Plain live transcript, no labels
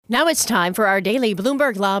Now it's time for our daily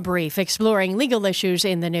Bloomberg Law Brief, exploring legal issues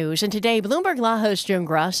in the news. And today, Bloomberg Law hosts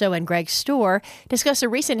Grasso and Stohr discuss a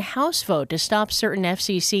recent House vote to stop certain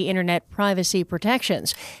FCC internet privacy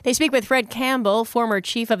protections. They speak with Fred Campbell, former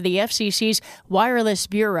chief of the FCC's Wireless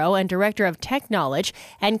Bureau and director of Tech Knowledge,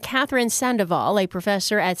 and Catherine Sandoval, a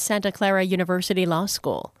professor at Santa Clara University Law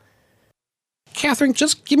School. Catherine,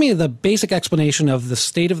 just give me the basic explanation of the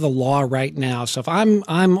state of the law right now. So if I'm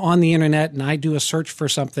on the internet and I do a search for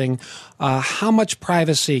something, how much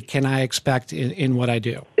privacy can I expect in what I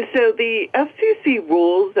do? So the FCC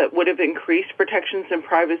rules that would have increased protections and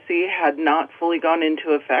privacy had not fully gone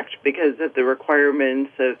into effect because of the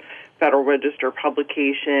requirements of Federal Register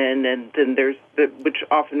publication, and then which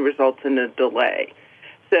often results in a delay.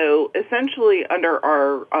 So essentially, under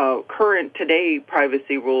our current today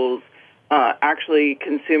privacy rules, actually,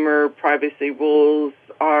 consumer privacy rules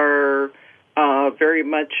are very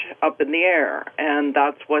much up in the air, and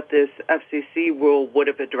that's what this FCC rule would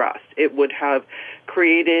have addressed. It would have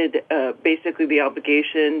created basically the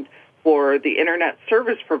obligation for the internet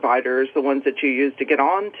service providers, the ones that you use to get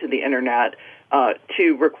onto the internet,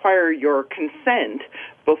 to require your consent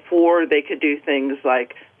before they could do things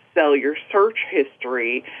like sell your search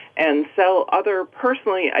history and sell other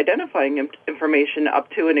personally identifying information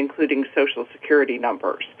up to and including Social Security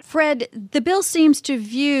numbers. Fred, the bill seems to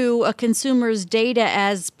view a consumer's data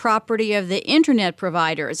as property of the internet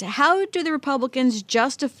providers. How do the Republicans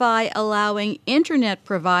justify allowing internet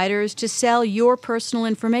providers to sell your personal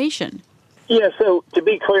information? Yeah, so to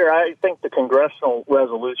be clear, I think the congressional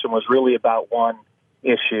resolution was really about one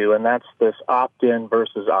issue, and that's this opt-in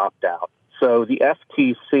versus opt-out. So the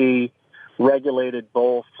FTC regulated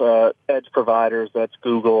both edge providers, that's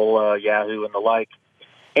Google, Yahoo, and the like,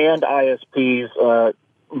 and ISPs,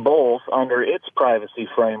 both under its privacy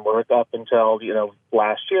framework up until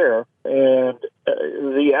last year. And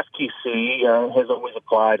the FTC has always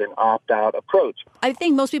applied an opt-out approach. I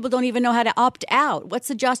think most people don't even know how to opt out. What's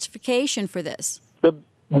the justification for this? The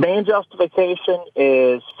main justification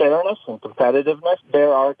is fairness and competitiveness.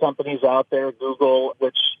 There are companies out there, Google,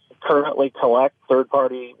 which currently collect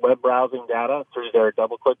third-party web browsing data through their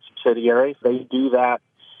DoubleClick subsidiary. They do that.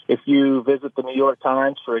 If you visit the New York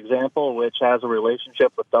Times, for example, which has a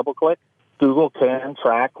relationship with DoubleClick, Google can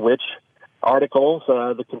track which articles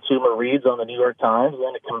the consumer reads on the New York Times, and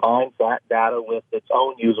then it combines that data with its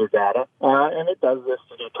own user data, and it does this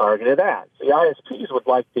to do targeted ads. The ISPs would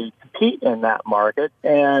like to compete in that market,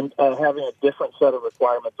 and having a different set of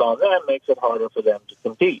requirements on them makes it harder for them to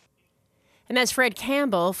compete. And that's Fred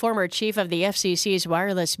Campbell, former chief of the FCC's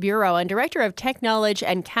Wireless Bureau and director of Tech Knowledge,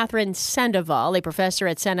 and Catherine Sandoval, a professor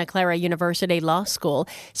at Santa Clara University Law School,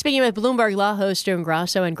 speaking with Bloomberg Law hosts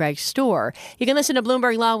Grasso and Stohr. You can listen to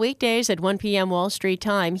Bloomberg Law weekdays at 1 p.m. Wall Street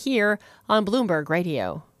time here on Bloomberg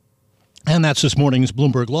Radio. And that's this morning's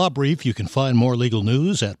Bloomberg Law Brief. You can find more legal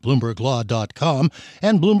news at BloombergLaw.com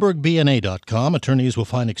and BloombergBNA.com. Attorneys will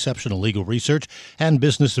find exceptional legal research and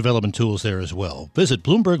business development tools there as well. Visit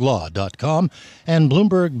BloombergLaw.com and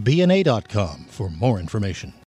BloombergBNA.com for more information.